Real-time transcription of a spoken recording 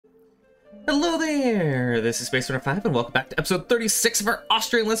Hello there! This is Space Runner 5 and welcome back to episode 36 of our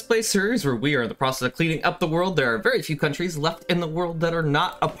Austrian Let's Play series, where we are in the process of cleaning up the world. There are very few countries left in the world that are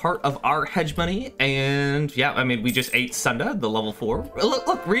not a part of our hegemony, and yeah, I mean, we just ate Sunda, the level 4. Look,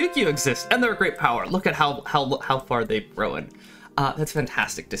 A.E.I.O.U exists, and they're a great power. Look at how far they've grown. That's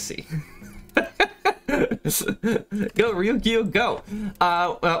fantastic to see. Go, A.E.I.O.U, go!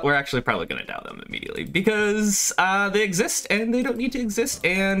 Well, we're actually probably gonna down them immediately because they exist and they don't need to exist,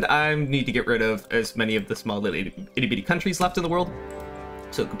 and I need to get rid of as many of the small little itty-bitty countries left in the world.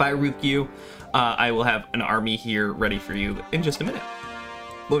 So goodbye, A.E.I.O.U. I will have an army here ready for you in just a minute.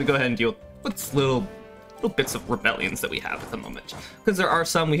 Let me go ahead and deal with little bits of rebellions that we have at the moment, because there are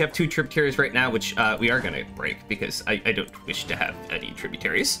some. We have 2 tributaries right now, which we are going to break because I don't wish to have any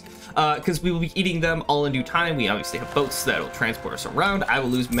tributaries, because we will be eating them all in due time. We obviously have boats that will transport us around. I will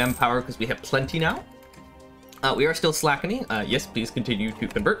lose manpower because we have plenty now. We are still slackening. Yes, please continue to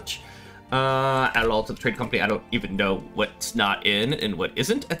convert. Add it all to the trade company. I don't even know what's not in and what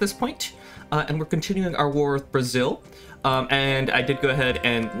isn't at this point. And we're continuing our war with Brazil. And I did go ahead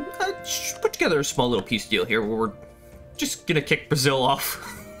and put together a small little peace deal here where we're just gonna kick Brazil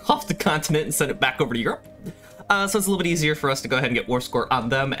off the continent and send it back over to Europe. So it's a little bit easier for us to go ahead and get war score on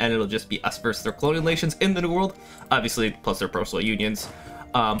them, and it'll just be us versus their colonial nations in the New World, obviously, plus their personal unions.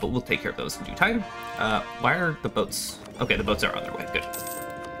 But we'll take care of those in due time. Why are the boats? Okay, the boats are on their way. Good.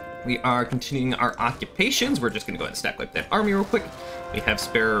 We are continuing our occupations. We're just gonna go ahead and stack wipe that army real quick. We have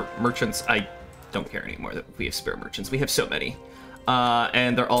spare merchants. I don't care anymore that we have spare merchants. We have so many.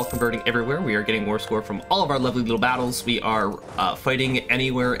 And they're all converting everywhere. We are getting war score from all of our lovely little battles. We are fighting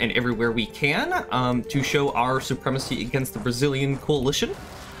anywhere and everywhere we can to show our supremacy against the Brazilian coalition.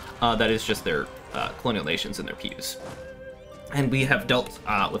 That is just their colonial nations and their PUs. And we have dealt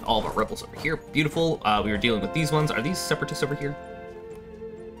with all of our rebels over here. Beautiful. We are dealing with these ones. Are these separatists over here?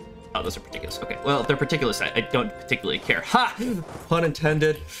 Oh, those are particulars. Okay, well, if they're particulars, I don't particularly care. Ha! Pun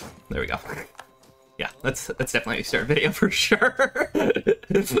intended. There we go. Yeah, that's definitely a start video for sure.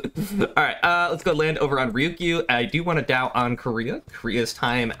 All right, let's go land over on A.E.I.O.U. I do want to dow on Korea. Korea's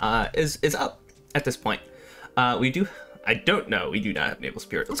time is up at this point. I don't know. We do not have naval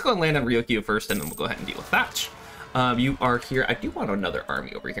spirit. Let's go and land on A.E.I.O.U. first, and then we'll go ahead and deal with that. You are here. I do want another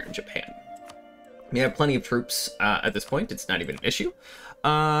army over here in Japan. We have plenty of troops at this point. It's not even an issue.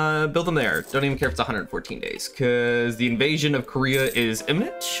 Build them there. Don't even care if it's 114 days, because the invasion of Korea is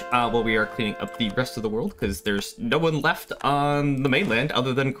imminent while we are cleaning up the rest of the world, because there's no one left on the mainland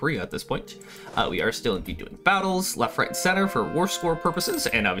other than Korea at this point. We are still indeed doing battles left, right, and center for war score purposes,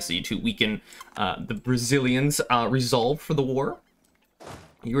 and obviously to weaken the Brazilians' resolve for the war.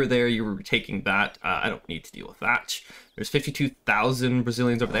 You were there, you were taking that. I don't need to deal with that. There's 52,000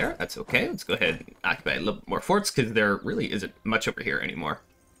 Brazilians over there. That's okay. Let's go ahead and occupy a little bit more forts, because there really isn't much over here anymore.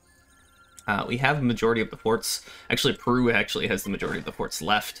 We have a majority of the forts. Actually, Peru actually has the majority of the forts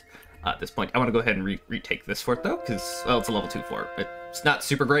left at this point. I want to go ahead and retake this fort, though, because, well, it's a level 2 fort. It's not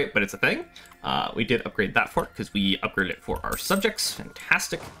super great, but it's a thing. We did upgrade that fort, because we upgraded it for our subjects.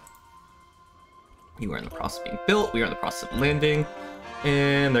 Fantastic. You are in the process of being built. We are in the process of landing.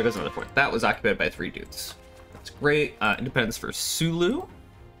 And there goes another fort. That was occupied by 3 dudes. That's great. Independence for Sulu.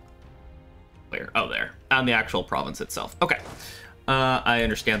 Where? Oh, there. On the actual province itself. Okay. I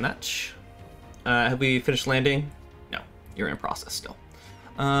understand that. Have we finished landing? No. You're in process still.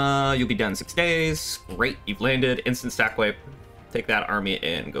 You'll be done in 6 days. Great. You've landed. Instant stack wipe. Take that army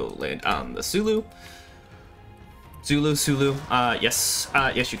and go land on the Sulu. Sulu, yes,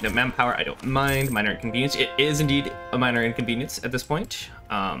 yes, you can have manpower, I don't mind. Minor inconvenience, it is indeed a minor inconvenience at this point.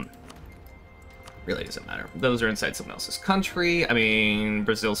 Really doesn't matter. Those are inside someone else's country. I mean,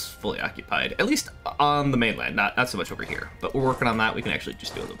 Brazil's fully occupied, at least on the mainland, not so much over here. But we're working on that. We can actually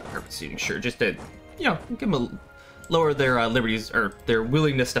just do a little bit of perpetuating, sure, just to, you know, give them lower their liberties, or their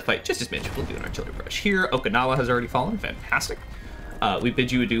willingness to fight just as much. We'll do an artillery brush here. Okinawa has already fallen, fantastic. We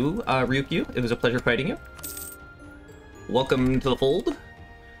bid you adieu, A.E.I.O.U. It was a pleasure fighting you. Welcome to the fold.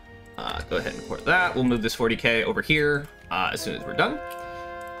 Go ahead and port that. We'll move this 40k over here as soon as we're done.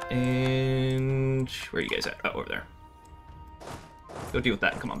 And where are you guys at? Oh, over there. Go deal with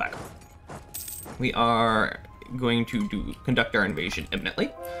that and come on back. We are going to conduct our invasion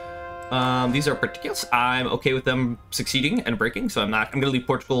imminently. These are particulars. I'm okay with them succeeding and breaking, so I'm going to leave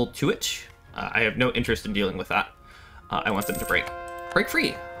Portugal to it. I have no interest in dealing with that. I want them to break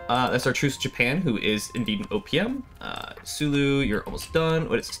free. That's our truce Japan, who is indeed an OPM. Sulu, you're almost done.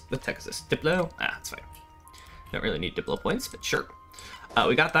 What the heck is this? Diplo? Ah, that's fine. Don't really need Diplo points, but sure.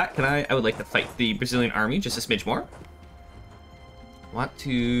 We got that. I would like to fight the Brazilian army just a smidge more. Want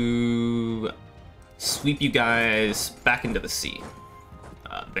to sweep you guys back into the sea.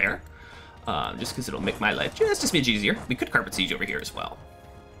 There. just because it'll make my life just a smidge easier. We could carpet siege over here as well.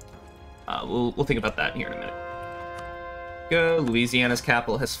 We'll think about that here in a minute. Go. Louisiana's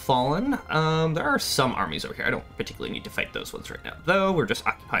capital has fallen. There are some armies over here. I don't particularly need to fight those ones right now, though. We're just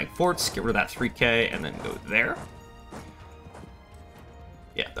occupying forts. Get rid of that 3K and then go there.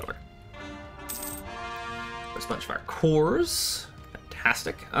 Yeah, that'll work. There's a bunch of our cores.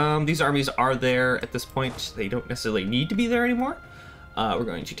 Fantastic. These armies are there at this point. They don't necessarily need to be there anymore. We're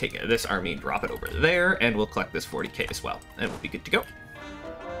going to take this army, drop it over there, and we'll collect this 40K as well, and we'll be good to go.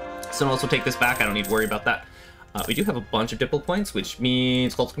 So I'll also take this back. I don't need to worry about that. We do have a bunch of diplo points, which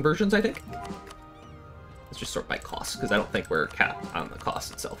means cult conversions, I think. Let's just sort by cost, because I don't think we're capped on the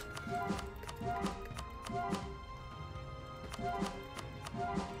cost itself.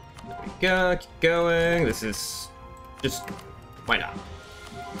 There we go. Keep going. This is just... why not?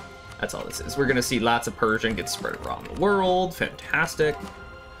 That's all this is. We're going to see lots of Persian get spread around the world. Fantastic.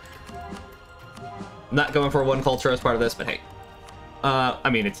 I'm not going for one culture as part of this, but hey. I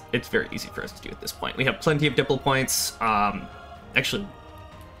mean, it's very easy for us to do at this point. We have plenty of diplo points. Actually,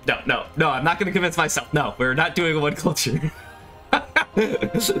 no, I'm not going to convince myself. No, we're not doing a one culture. We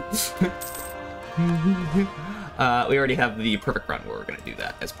already have the perfect run where we're going to do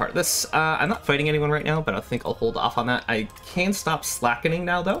that as part of this. I'm not fighting anyone right now, but I think I'll hold off on that. I can stop slackening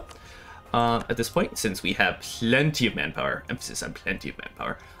now, though, at this point, since we have plenty of manpower. Emphasis on plenty of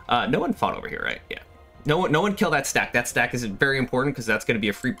manpower. No one fought over here, right? Yeah. No one kill that stack. That stack is very important because that's going to be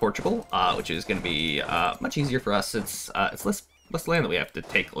a free Portugal, which is going to be much easier for us. It's less land that we have to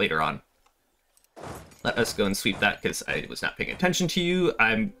take later on. Let us go and sweep that because I was not paying attention to you.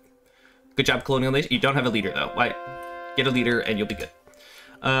 Good job, colonial nation. You don't have a leader though. Why? Get a leader and you'll be good.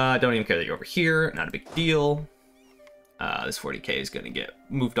 Don't even care that you're over here. Not a big deal. This 40K is going to get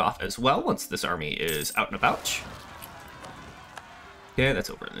moved off as well once this army is out and about. Okay,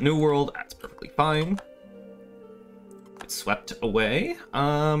 that's over in the New World. That's perfectly fine. It's swept away.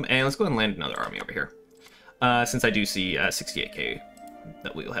 And let's go and land another army over here. Since I do see 68K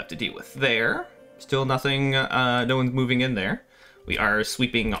that we will have to deal with there. Still nothing, no one's moving in there. We are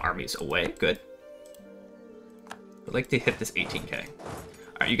sweeping armies away. Good. I'd like to hit this 18K.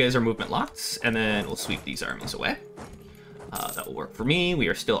 Alright, you guys are movement locked, and then we'll sweep these armies away. That will work for me. We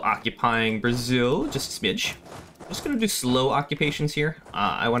are still occupying Brazil, just a smidge. I'm just going to do slow occupations here.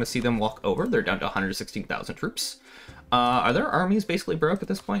 I want to see them walk over. They're down to 116,000 troops. Are their armies basically broke at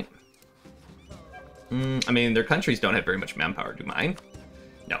this point? I mean, their countries don't have very much manpower. Do mine?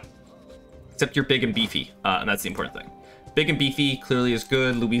 No. Except you're big and beefy, and that's the important thing. Big and beefy clearly is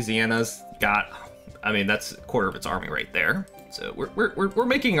good. Louisiana's got, I mean, that's a quarter of its army right there. So we're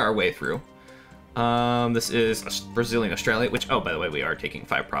making our way through. This is Brazilian Australia, which, oh, by the way, we are taking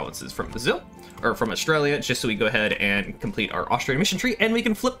 5 provinces from Brazil, or from Australia, just so we go ahead and complete our Austrian mission tree, and we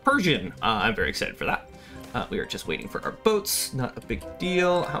can flip Persian. I'm very excited for that. We are just waiting for our boats. Not a big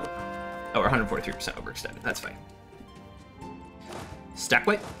deal. Oh, we're 143% overextended. That's fine. Stack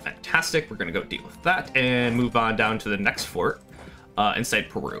weight, fantastic. We're gonna go deal with that and move on down to the next fort inside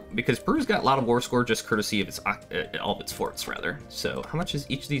Peru, because Peru's got a lot of war score just courtesy of its all of its forts, rather. So how much is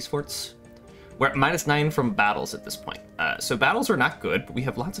each of these forts? We're at -9 from battles at this point. So battles are not good, but we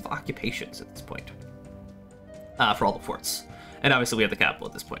have lots of occupations at this point for all the forts. And obviously we have the capital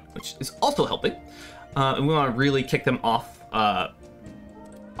at this point, which is also helping. And we want to really kick them off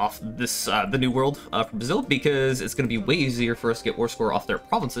this the New World from Brazil, because it's going to be way easier for us to get war score off their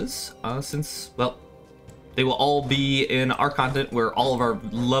provinces, since, well, they will all be in our continent where all of our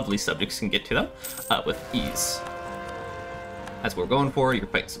lovely subjects can get to them with ease. That's what we're going for. You're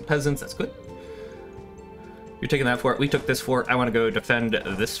fighting some peasants. That's good. You're taking that fort. We took this fort. I want to go defend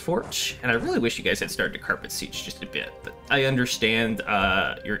this fort. And I really wish you guys had started to carpet siege just a bit, but I understand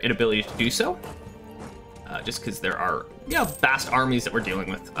your inability to do so. Just because there are, you know, vast armies that we're dealing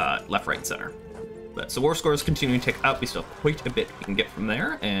with left, right, and center. But so war scores continue to tick up. We still have quite a bit we can get from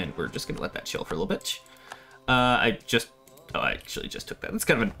there, and we're just going to let that chill for a little bit. I actually just took that. That's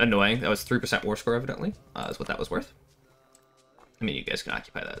kind of annoying. That was 3% war score, evidently, is what that was worth. I mean, you guys can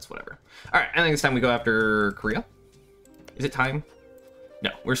occupy that. It's whatever. All right, I think it's time we go after Korea. Is it time? No,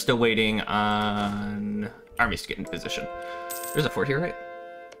 we're still waiting on armies to get into position. There's a fort here, right?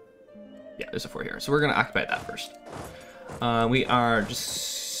 Yeah, there's a fort here. So we're going to occupy that first. We are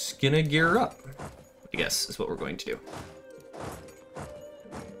just going to gear up, I guess, is what we're going to do.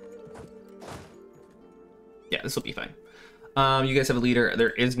 Yeah, this will be fine. You guys have a leader. There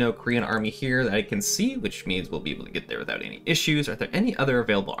is no Korean army here that I can see, which means we'll be able to get there without any issues. Are there any other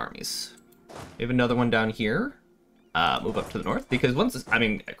available armies? We have another one down here. Move up to the north, because I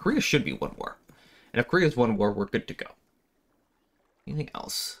mean, Korea should be one war. And if Korea's one war, we're good to go. Anything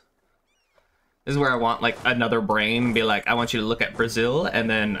else? This is where I want like another brain, be like, I want you to look at Brazil, and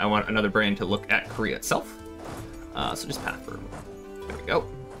then I want another brain to look at Korea itself. So just path through. There we go.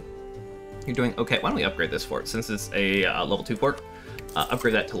 You're doing okay. Why don't we upgrade this fort since it's a level 2 fort?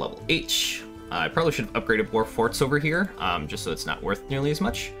 Upgrade that to level H. I probably should have upgraded more forts over here, just so it's not worth nearly as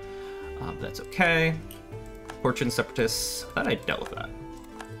much. But that's okay. Fortune Separatists. I thought I dealt with that.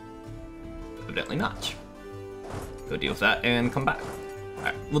 Evidently not. Go deal with that and come back.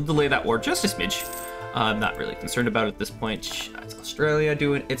 Alright, we'll delay that war just a smidge. I'm not really concerned about it at this point. That's Australia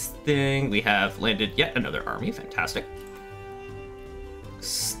doing its thing. We have landed yet another army. Fantastic.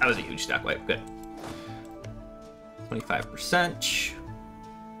 That was a huge stack wipe. Good. 25%.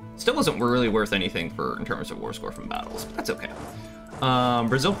 Still wasn't really worth anything for in terms of war score from battles, but that's okay.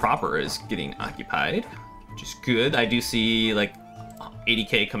 Brazil proper is getting occupied, which is good. I do see like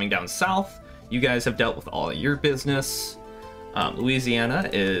 80k coming down south. You guys have dealt with all of your business. Louisiana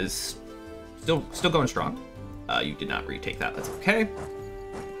is still going strong. You did not retake that. That's okay.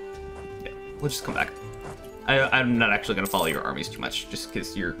 Yeah, we'll just come back. I'm not actually going to follow your armies too much, just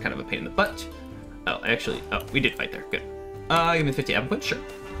because you're kind of a pain in the butt. Oh, we did fight there. Good. Give me 50 points, sure.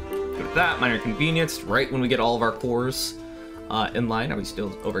 Good with that. Minor inconvenience. Right when we get all of our cores in line. Are we still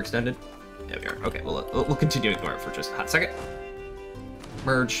overextended? Yeah, we are. Okay, we'll continue ignoring it for just a hot second.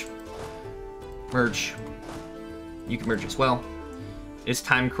 Merge. Merge. You can merge as well. It's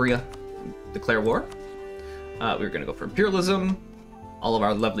time, Korea. Declare war. We're going to go for imperialism. All of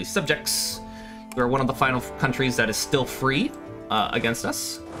our lovely subjects. We're one of the final countries that is still free against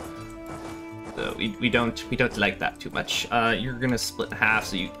us. So we don't like that too much. You're gonna split in half,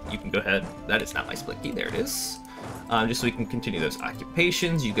 so you can go ahead. That is not my split key. There it is. Just so we can continue those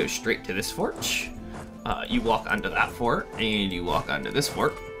occupations. You go straight to this fort. You walk onto that fort, and you walk onto this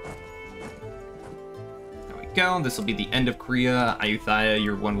fort. There we go. This will be the end of Korea. A.E.I.O.U,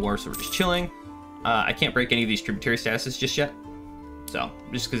 you're one war, so we're just chilling. I can't break any of these tributary statuses just yet. So,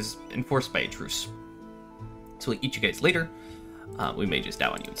 just because enforced by a truce. So we'll eat you guys later. We may just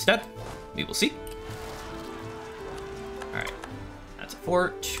down on you instead. We will see. Alright. That's a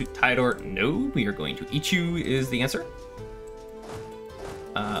fort. Tidor, no. We are going to eat you is the answer.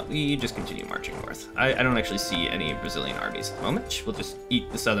 We just continue marching north. I don't actually see any Brazilian armies at the moment. We'll just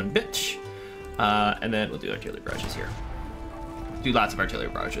eat the southern bitch. And then we'll do artillery barrages here. Do lots of artillery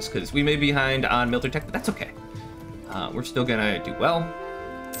barrages, because we may be behind on military tech, but that's okay. We're still gonna do well.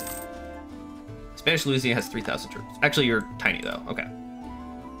 Spanish Louisiana has 3,000 troops. Actually, you're tiny though. Okay.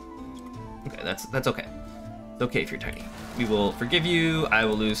 Okay, that's okay. It's okay if you're tiny. We will forgive you. I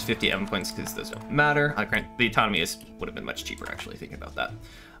will lose 50 M points because those don't matter. Grant, the autonomy would have been much cheaper actually. Thinking about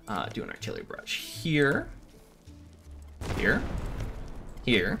that. Do an artillery barrage here, here,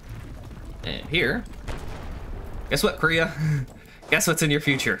 here, and here. Guess what, Korea? Guess what's in your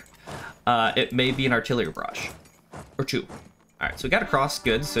future? It may be an artillery barrage. Or two. Alright, so we got across.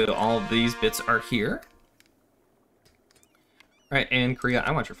 Good. So all of these bits are here. Alright, and Korea,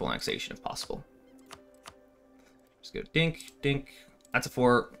 I want your full annexation if possible. Just go dink, dink. That's a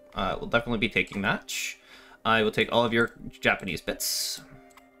fort. We'll definitely be taking that. I will take all of your Japanese bits.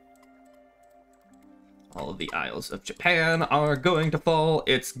 All of the Isles of Japan are going to fall.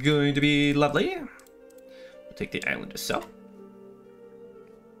 It's going to be lovely. We'll take the island of So.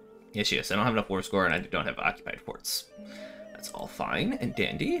 Yes, I don't have enough war score, and I don't have occupied forts. That's all fine and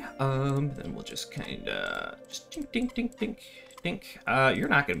dandy. Then we'll just kind of just dink, dink, dink, dink, dink. You're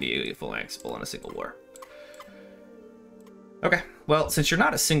not going to be full annexable in a single war. Okay, well, since you're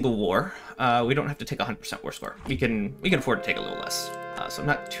not a single war, we don't have to take 100% war score. We can afford to take a little less. So I'm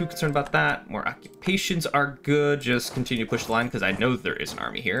not too concerned about that. More occupations are good. Just continue to push the line, because I know there is an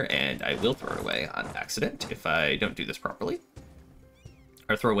army here, and I will throw it away on accident if I don't do this properly.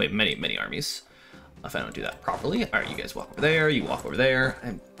 Or throw away many armies if I don't do that properly. All right, you guys walk over there, you walk over there.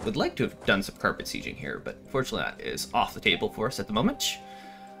 I would like to have done some carpet sieging here, but fortunately that is off the table for us at the moment.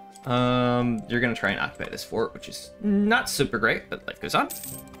 You're gonna try and occupy this fort, which is not super great, but life goes on.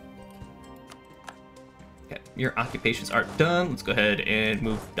 Okay, your occupations are done. Let's go ahead and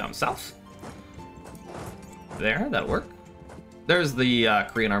move down south. There, that'll work. There's the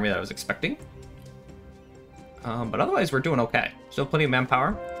Korean army that I was expecting. But otherwise, we're doing okay. Still plenty of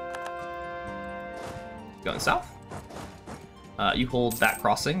manpower. Going south. You hold that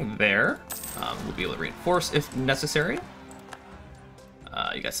crossing there. We'll be able to reinforce if necessary.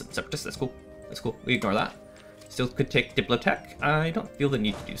 You got some separatists. That's cool. That's cool. We ignore that. Still could take Diplotech. I don't feel the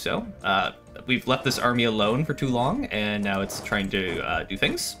need to do so. We've left this army alone for too long, and now it's trying to do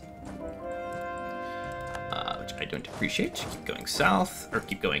things. Which I don't appreciate. Keep going south, or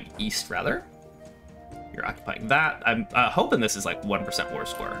keep going east, rather. You're occupying that. I'm hoping this is like 1% war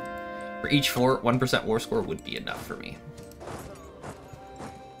score. For each fort, 1% war score would be enough for me.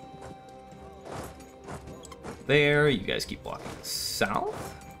 There, you guys keep walking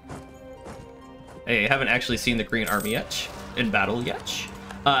south. Hey, I haven't actually seen the Green Army yet, in battle yet.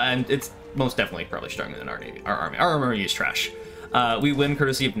 And it's most definitely probably stronger than our navy, our army. Our army is trash. We win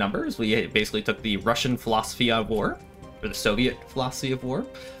courtesy of numbers. We basically took the Russian philosophy of war, or the Soviet philosophy of war.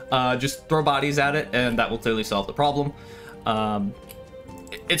 Just throw bodies at it, and that will clearly solve the problem.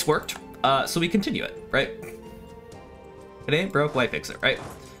 It's worked, so we continue it, right? It ain't broke, why fix it, right?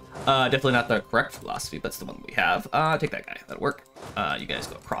 Definitely not the correct philosophy, but it's the one that we have. Take that guy, that'll work. You guys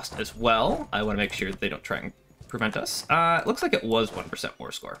go across as well. I want to make sure that they don't try and prevent us. It looks like it was 1%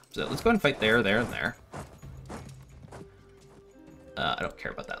 war score, so let's go and fight there, there, and there. I don't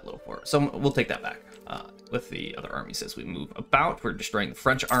care about that little fort, so we'll take that back with the other armies as we move about. We're destroying the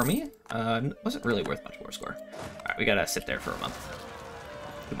French army. Wasn't really worth much war score. All right, we gotta sit there for a month,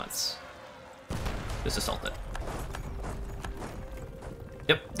 2 months. Just assault it.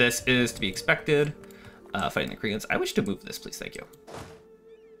 Yep, this is to be expected. Fighting the Koreans. I wish to move this, please. Thank you.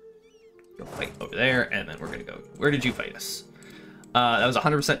 Go fight over there, and then we're gonna go. Where did you fight us? That was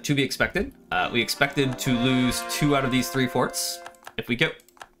 100% to be expected. We expected to lose 2 out of these 3 forts. If we get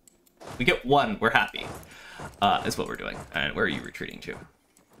one, we're happy. Is what we're doing. And where are you retreating to?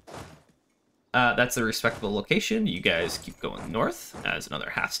 That's a respectable location. You guys keep going north as another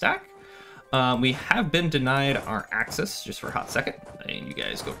half stack. We have been denied our access just for a hot second, and you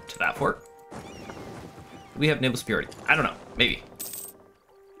guys go to that fort. We have naval superiority. I don't know. Maybe.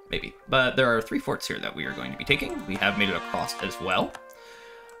 Maybe. But there are 3 forts here that we are going to be taking. We have made it across as well.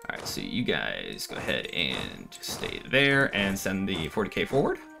 All right, so you guys go ahead and stay there and send the 40k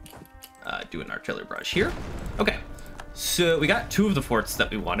forward. Do an artillery barrage here. Okay, so we got 2 of the forts that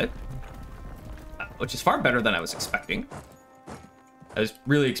we wanted, which is far better than I was expecting. I was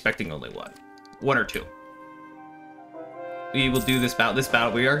really expecting only 1 or 2. We will do this battle. This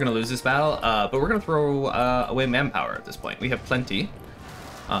battle, we are going to lose this battle, but we're going to throw away manpower at this point. We have plenty.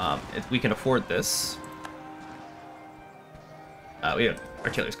 If we can afford this. We have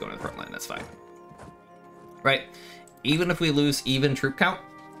artillery's going to the front line. That's fine. Right? Even if we lose even troop count,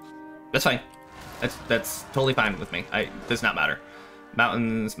 that's fine. That's totally fine with me. It does not matter.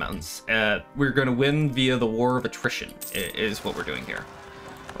 Mountains. We're going to win via the war of attrition is what we're doing here.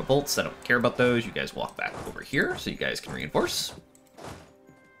 Revolts, I don't care about those. You guys walk back over here so you guys can reinforce.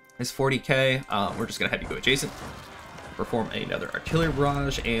 It's 40k. We're just going to have you go adjacent. Perform another artillery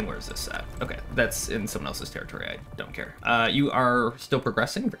barrage. And where's this at? Okay, that's in someone else's territory. I don't care. You are still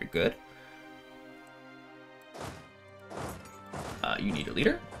progressing. Very good. You need a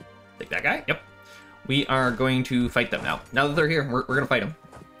leader. Take that guy. Yep. We are going to fight them now. Now that they're here, we're going to fight them.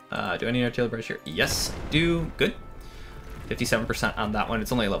 Do I need artillery barrage here? Yes, I do. Good. 57% on that one.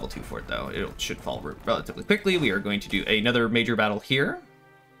 It's only a level 2 fort, though. It should fall relatively quickly. We are going to do another major battle here.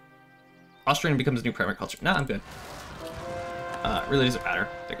 Austrian becomes a new primary culture. No, I'm good. Really doesn't matter.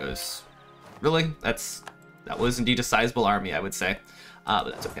 There goes. Really? That was indeed a sizable army, I would say.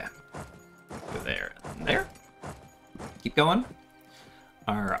 But that's okay. Go there and there. Keep going.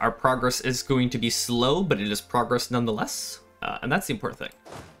 Our progress is going to be slow, but it is progress nonetheless. And that's the important thing.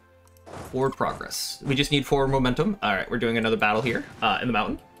 Forward progress. We just need forward momentum. All right, we're doing another battle here in the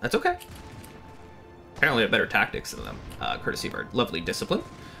mountain. That's okay. Apparently we have better tactics than them, courtesy of our lovely discipline.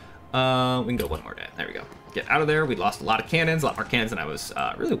 We can go one more day. There we go. Get out of there. We lost a lot of cannons, a lot more cannons than I was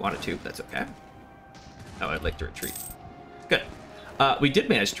really wanted to, but that's okay. Oh, I'd like to retreat. Good. We did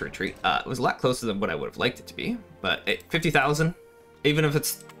manage to retreat. It was a lot closer than what I would have liked it to be, but 50,000, even if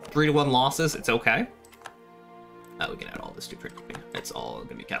it's 3-1 losses, it's okay. We can add all this to pretty quickly. It's all going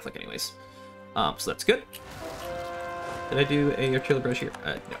to be Catholic anyways. So that's good. Did I do a artillery barrage here?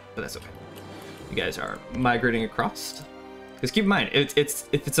 No, but that's okay. You guys are migrating across. Because keep in mind, if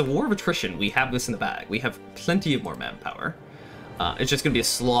it's a war of attrition, we have this in the bag. We have plenty of more manpower. It's just going to be a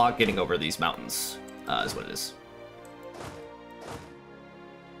slog getting over these mountains, is what it is.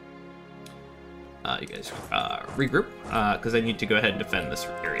 You guys regroup, because I need to go ahead and defend this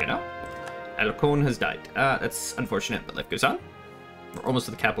area now. A.E.I.O.U has died. That's unfortunate, but life goes on. We're almost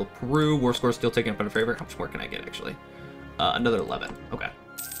to the capital, Peru. War score still taking up in favor. How much more can I get, actually? Another 11. Okay.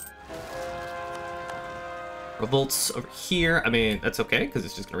 Revolts over here. I mean, that's okay, because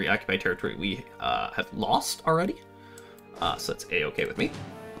it's just going to reoccupy territory we have lost already. So that's A-okay with me.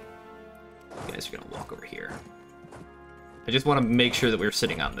 You guys are going to walk over here. I just want to make sure that we're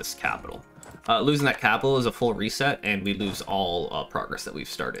sitting on this capital. Losing that capital is a full reset, and we lose all progress that we've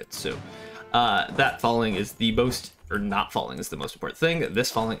started. So that falling is the most, or not falling is the most important thing.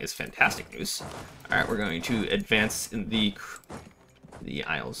 This falling is fantastic news. All right, we're going to advance in the the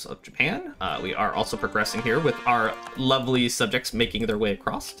Isles of Japan. We are also progressing here with our lovely subjects making their way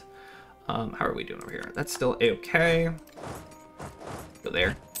across. How are we doing over here? That's still A-okay. Go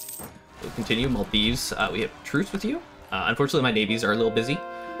there. We'll continue. Maldives, we have truce with you. Unfortunately, my navies are a little busy.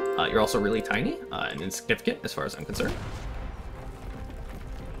 You're also really tiny and insignificant as far as I'm concerned.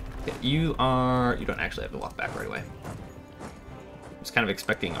 Yeah, you don't actually have to walk back right away. I was kind of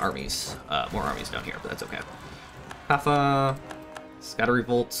expecting armies, more armies down here, but that's okay. Kaffa, Scatter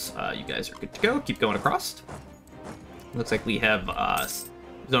Revolts, you guys are good to go. Keep going across. Looks like we have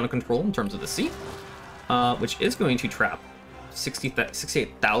zone of control in terms of the sea, which is going to trap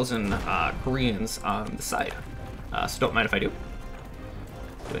 68,000 Koreans on the side. So don't mind if I do.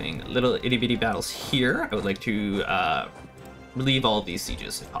 Doing little itty-bitty battles here. I would like to relieve all of these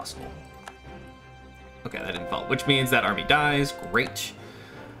sieges if possible. Okay, that didn't fall, which means that army dies. Great.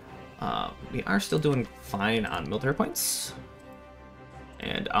 We are still doing fine on military points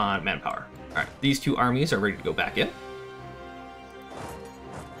and on manpower. All right, these two armies are ready to go back in.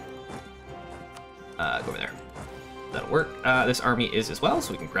 Go over there. That'll work. This army is as well,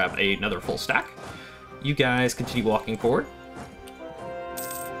 so we can grab another full stack. You guys continue walking forward.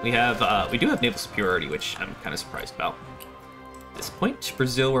 We do have naval superiority, which I'm kind of surprised about. At this point,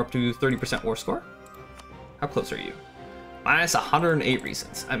 Brazil, we're up to 30% war score. How close are you? Minus 108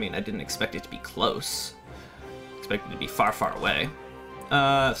 reasons. I mean, I didn't expect it to be close. Expected it to be far, far away.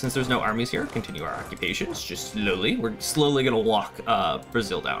 Since there's no armies here, continue our occupations, just slowly. We're slowly gonna walk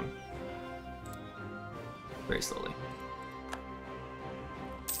Brazil down. Very slowly.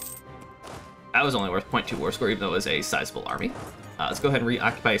 That was only worth 0.2 war score, even though it was a sizable army. Let's go ahead and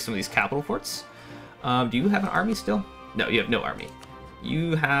reoccupy some of these capital forts. Do you have an army still? No, you have no army.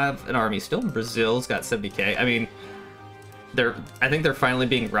 You have an army still. Brazil's got 70k. I mean, I think they're finally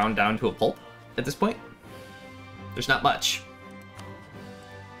being ground down to a pulp at this point. There's not much.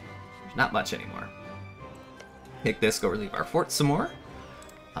 There's not much anymore. Take this, go relieve our fort some more.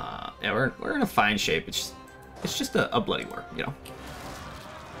 Yeah, we're in a fine shape. It's just a bloody war, you know.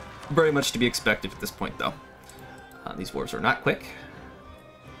 Very much to be expected at this point, though. These wars are not quick.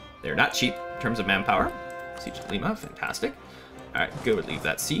 They're not cheap in terms of manpower. Siege of Lima, fantastic. All right, go relieve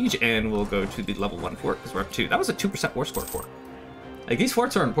that siege, and we'll go to the level 1 fort because we're up to. That was a 2% war score fort. Like, these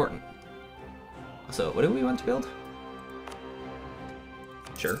forts are important. So, what do we want to build?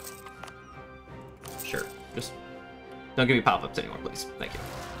 Sure. Sure. Just don't give me pop-ups anymore, please. Thank you.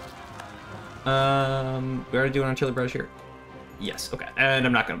 We already do an artillery barrage here. Yes, okay. And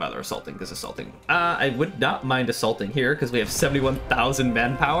I'm not going to bother assaulting, because assaulting... I would not mind assaulting here, because we have 71,000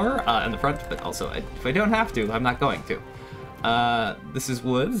 manpower in the front, but also, if I don't have to, I'm not going to. This is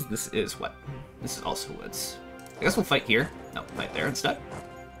woods. This is what? This is also woods. I guess we'll fight here. No, fight there instead.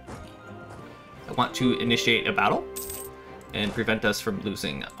 I want to initiate a battle and prevent us from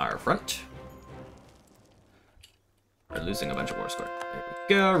losing our front. Or losing a bunch of war score. There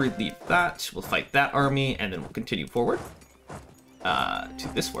we go. Relieve that. We'll fight that army, and then we'll continue forward. To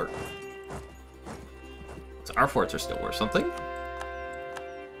this fort. So our forts are still worth something.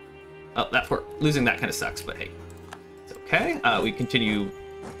 Oh, that fort. Losing that kind of sucks, but hey. It's okay. We continue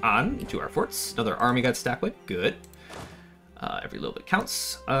on to our forts. Another army got stacked with. Good. Every little bit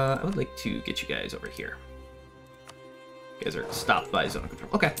counts. I would like to get you guys over here. You guys are stopped by zone of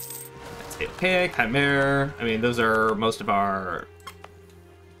control. Okay. That's okay. Chimera. I mean, those are most of our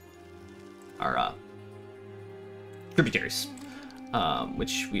tributaries.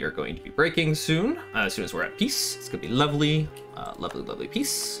 Which we are going to be breaking soon, as soon as we're at peace. It's going to be lovely, lovely, lovely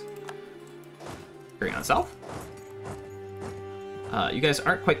peace. Carry on south. You guys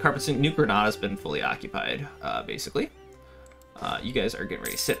aren't quite carpeting. New Granada's been fully occupied, basically. You guys are getting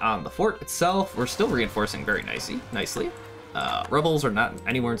ready to sit on the fort itself. We're still reinforcing very nicely. Rebels are not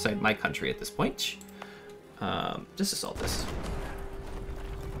anywhere inside my country at this point. Just assault this.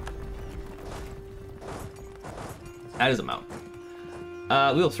 That is a mountain.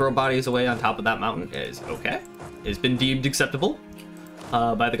 We will throw bodies away on top of that mountain. It is okay. It has been deemed acceptable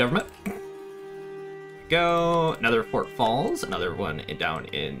by the government. Go. Another fort falls. Another one down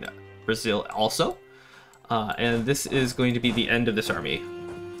in Brazil also. And this is going to be the end of this army.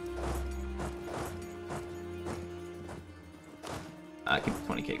 Keep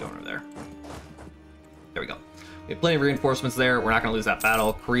the 20k going over there. There we go. We have plenty of reinforcements there. We're not going to lose that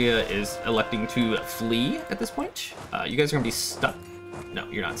battle. Korea is electing to flee at this point. You guys are going to be stuck. No,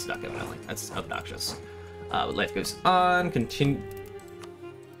 you're not stuck, evidently. That's obnoxious. Life goes on. Continue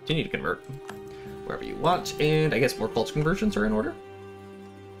to convert wherever you want. And I guess more culture conversions are in order.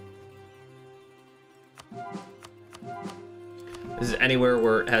 This is anywhere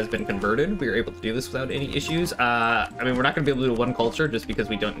where it has been converted. We are able to do this without any issues. I mean, we're not going to be able to do one culture just because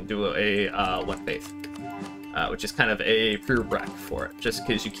we don't do a one faith, which is kind of a prereq for it. Just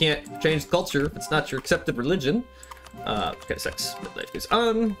because you can't change the culture if it's not your accepted religion. Okay, 6. Life goes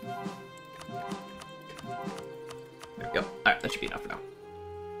on. There we go. Alright, that should be enough for now.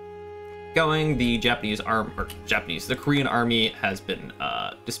 Going, the the Korean army has been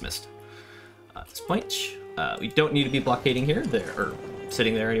dismissed. At this point, we don't need to be blockading here, or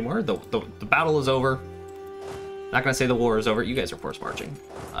sitting there anymore. The battle is over. Not gonna say the war is over. You guys are force marching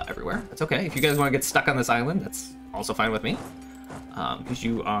everywhere. That's okay. If you guys want to get stuck on this island, that's also fine with me, because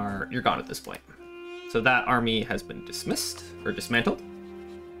you're gone at this point. So that army has been dismissed or dismantled.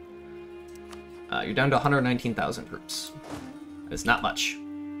 You're down to 119,000 troops. It's not much.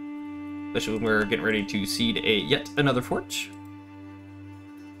 Especially when we're getting ready to cede yet another fort.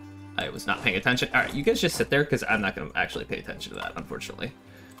 I was not paying attention. Alright, you guys just sit there, because I'm not going to actually pay attention to that, unfortunately.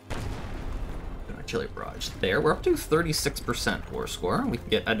 An artillery barrage there. We're up to 36% war score. We can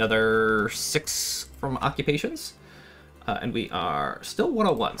get another 6 from occupations. And we are still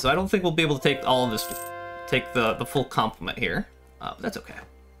 101, so I don't think we'll be able to take all of this, take the full complement here. But that's okay.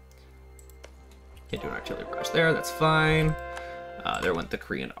 Can't do an artillery barrage there, that's fine. There went the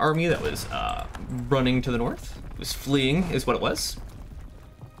Korean army that was running to the north. It was fleeing, is what it was.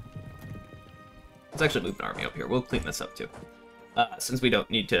 Let's actually move an army up here. We'll clean this up too, since we don't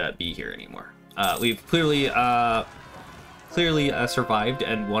need to be here anymore. We've clearly survived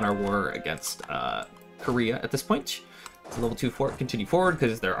and won our war against Korea at this point. It's a level 2 fort. Continue forward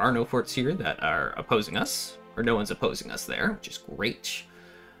because there are no forts here that are opposing us, or no one's opposing us there, which is great.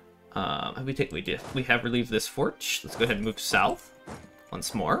 We have relieved this fort. Let's go ahead and move south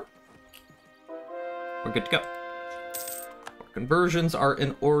once more. We're good to go. Our conversions are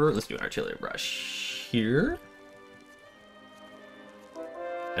in order. Let's do an artillery rush here.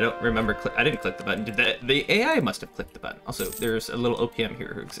 I don't remember. I didn't click the button. The AI must have clicked the button. Also, there's a little OPM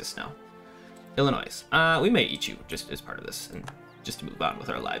here who exists now. Illinois. We may eat you just as part of this, and just to move on with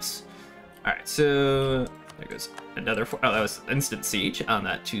our lives. All right, so there goes another fort. Oh, that was instant siege on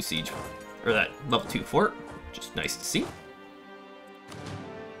that that level 2 fort, which is nice to see.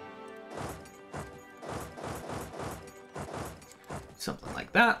 Something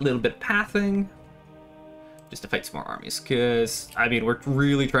like that. A little bit of pathing, just to fight some more armies. Because I mean, we're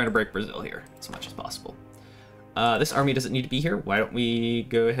really trying to break Brazil here as much as possible. This army doesn't need to be here. Why don't we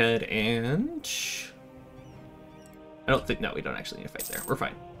go ahead and... I don't think... No, we don't actually need to fight there. We're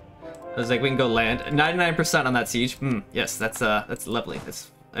fine. I was like, we can go land. 99% on that siege. Yes, that's lovely.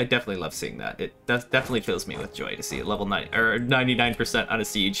 I definitely love seeing that. It definitely fills me with joy to see a level 9 or 99% on a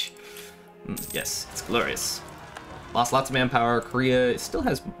siege. Yes, it's glorious. Lost lots of manpower. Korea still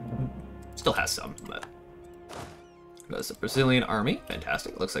has some, but that's a Brazilian army.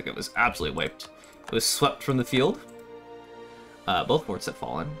 Fantastic. Looks like it was absolutely wiped. It was swept from the field. Both forts have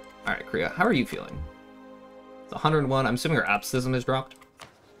fallen. All right, Korea, how are you feeling? It's 101. I'm assuming our abscism has dropped.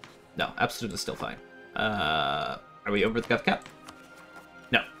 No, abscism is still fine. Are we over the gov cap?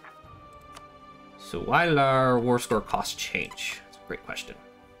 No. So why did our war score cost change? That's a great question.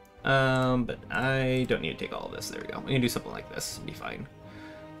 But I don't need to take all of this. There we go. We can do something like this. It'll be fine.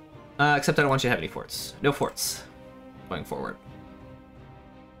 Except I don't want you to have any forts. No forts going forward.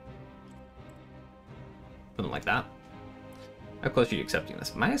 Something like that. How close are you accepting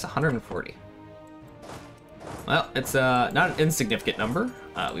this? Minus 140. Well, it's not an insignificant number.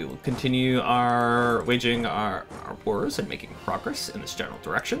 We will continue waging our wars and making progress in this general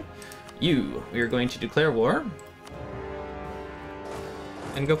direction. We are going to declare war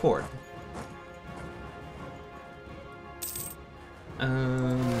and go forward.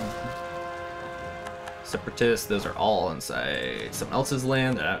 Separatists, those are all inside someone else's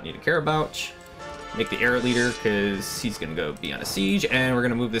land that I don't need to care about. Make the air leader because he's going to go be on a siege, and we're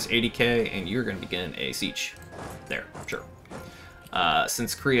going to move this 80k, and you're going to begin a siege. There, sure.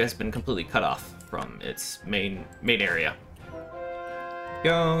 Since Korea has been completely cut off from its main area.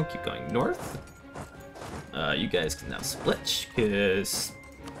 Go, keep going north. You guys can now split because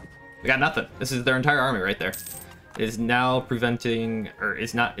we got nothing. This is their entire army right there. It is now preventing, or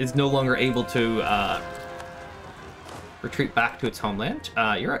is no longer able to retreat back to its homeland.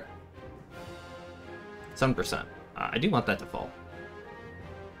 You're at 7%. I do want that to fall.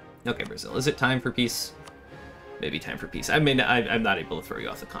 Okay, Brazil. Is it time for peace? Maybe time for peace. I mean, I'm not able to throw you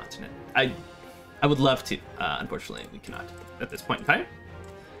off the continent. I would love to. Unfortunately, we cannot at this point in time.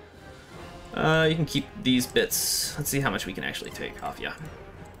 You can keep these bits. Let's see how much we can actually take off you.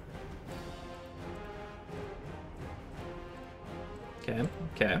 Okay.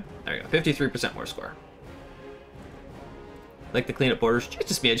 There you go. 53% war score. like to clean up borders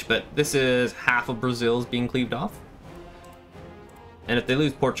just a smidge, but this is half of Brazil's being cleaved off. And if they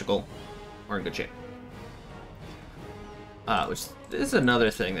lose Portugal, we're in good shape. Which is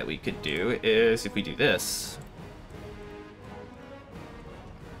another thing that we could do, is if we do this,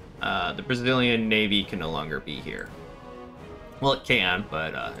 the Brazilian Navy can no longer be here. Well, it can,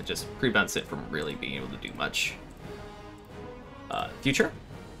 but it just prevents it from really being able to do much. Future.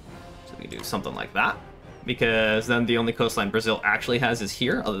 So we can do something like that. Because then the only coastline Brazil actually has is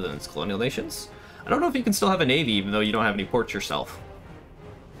here, other than its colonial nations. I don't know if you can still have a navy, even though you don't have any ports yourself.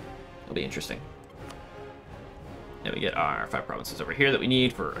 It'll be interesting. And we get our 5 provinces over here that we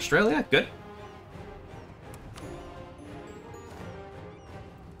need for Australia. Good.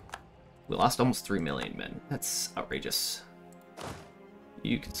 We lost almost 3 million men. That's outrageous.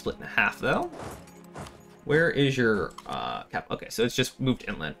 You can split in half, though. Where is your cap? Okay, so it's just moved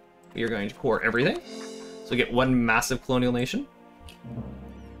inland. We are going to core everything. So we get one massive colonial nation.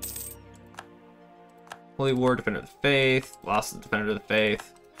 Holy War, Defender of the Faith. Lost the Defender of the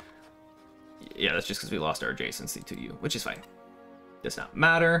Faith. Yeah, that's just because we lost our adjacency to you, which is fine. Does not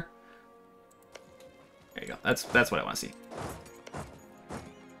matter. There you go. That's what I want to see.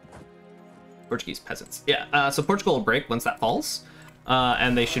 Portuguese peasants. Yeah, so Portugal will break once that falls,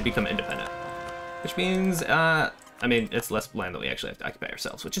 and they should become independent. Which means, I mean, it's less land that we actually have to occupy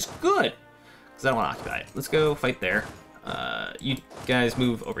ourselves, which is good, because I don't want to occupy it. Let's go fight there. You guys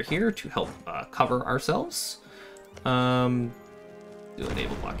move over here to help cover ourselves. Do a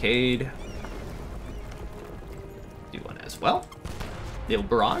naval blockade. Do one as well. Naval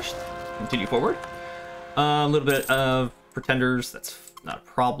barrage. Continue forward. A little bit of pretenders. That's not a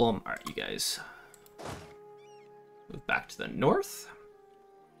problem. All right, you guys move back to the north.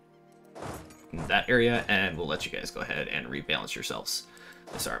 In that area, and we'll let you guys go ahead and rebalance yourselves.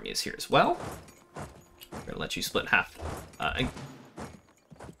 This army is here as well. We're gonna let you split in half. I mean,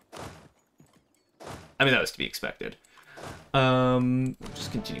 that was to be expected.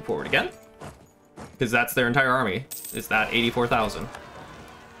 Just continue forward again, because that's their entire army. Is that 84,000,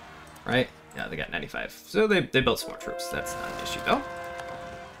 right? Yeah, they got 95. So they built some more troops. That's not an issue though.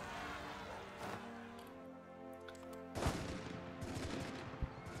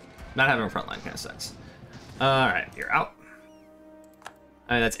 Not having a front line kind of sucks. Alright, you're out.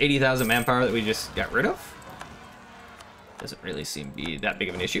 That's 80,000 manpower that we just got rid of. Doesn't really seem to be that big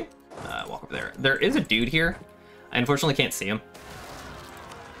of an issue. Walk over there. There is a dude here. I unfortunately can't see him.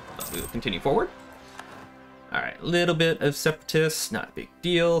 But we will continue forward. Alright, a little bit of separatists. Not a big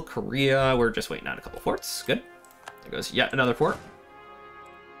deal. Korea, we're just waiting on a couple forts. Good. There goes yet another fort.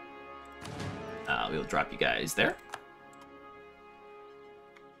 We will drop you guys there.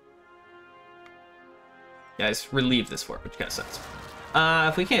 Guys, relieve this fort, which kind of sucks.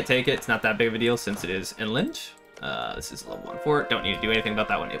 If we can't take it, it's not that big of a deal since it is inland. This is a level 1 fort. Don't need to do anything about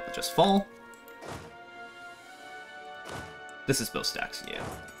that one. It will just fall. This is both stacks, yeah.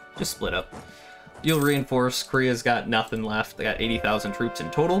 Just split up. You'll reinforce. Korea's got nothing left. They got 80,000 troops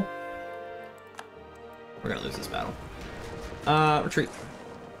in total. We're gonna lose this battle. Retreat.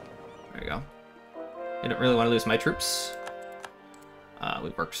 There you go. I don't really want to lose my troops.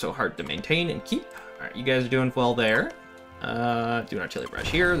 We've worked so hard to maintain and keep. Alright, you guys are doing well there. Do an artillery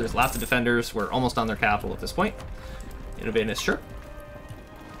barrage here. There's lots of defenders. We're almost on their capital at this point. Innovative, sure.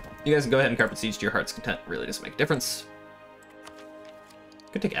 You guys can go ahead and carpet siege to your heart's content. Really doesn't make a difference.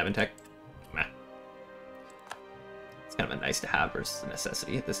 Could take Aventech. Meh. It's kind of a nice to have versus a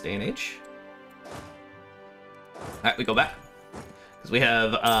necessity at this day and age. Alright, we go back. Because we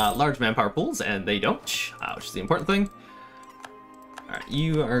have large manpower pools, and they don't, which is the important thing. Alright,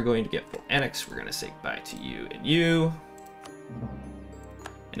 you are going to get full annex. We're going to say goodbye to you and you.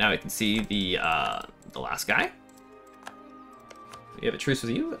 And now we can see the last guy. We have a truce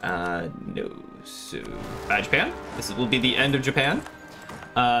with you? No. So, bye Japan. This will be the end of Japan.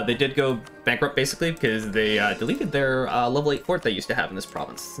 They did go bankrupt, basically, because they deleted their level 8 fort they used to have in this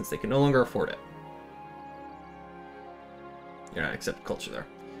province, since they can no longer afford it. You're not accepted culture there.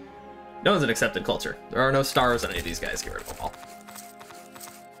 No one's an accepted culture. There are no stars on any of these guys. Get rid of them all.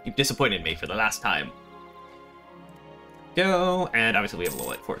 You've disappointed me for the last time. Go, and obviously we have a low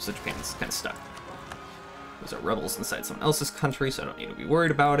light fort, so Japan's kind of stuck. Those are rebels inside someone else's country, so I don't need to be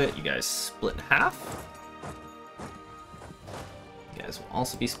worried about it. You guys split in half. You guys will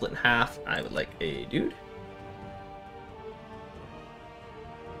also be split in half. I would like a dude.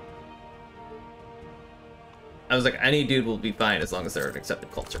 I was like, any dude will be fine as long as they're an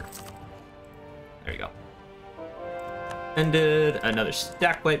accepted culture. There you go. Ended. Another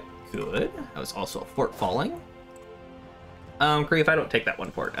stack wipe. Good. That was also a fort falling. Korea, if I don't take that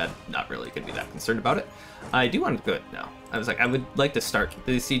one port, I'm not really going to be that concerned about it. I do want to go... No. I was like, I would like to start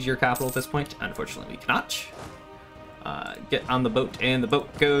the siege of your capital at this point. Unfortunately, we cannot. Get on the boat, and the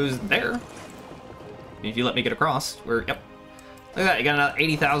boat goes there. If you let me get across, we're... Yep. Look at that, you got another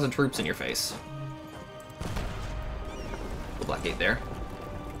 80,000 troops in your face. The blockade there.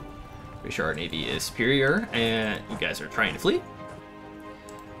 Pretty sure our navy is superior, and you guys are trying to flee.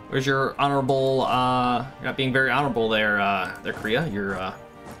 Where's your honorable, you're not being very honorable there, Korea. You're,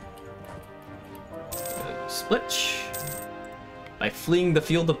 split by fleeing the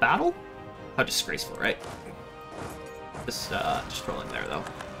field of battle? How disgraceful, right? Just trolling there, though.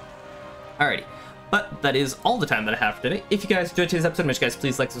 Alrighty. But that is all the time that I have for today. If you guys enjoyed today's episode, make sure you guys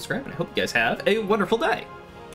please like, subscribe, and I hope you guys have a wonderful day.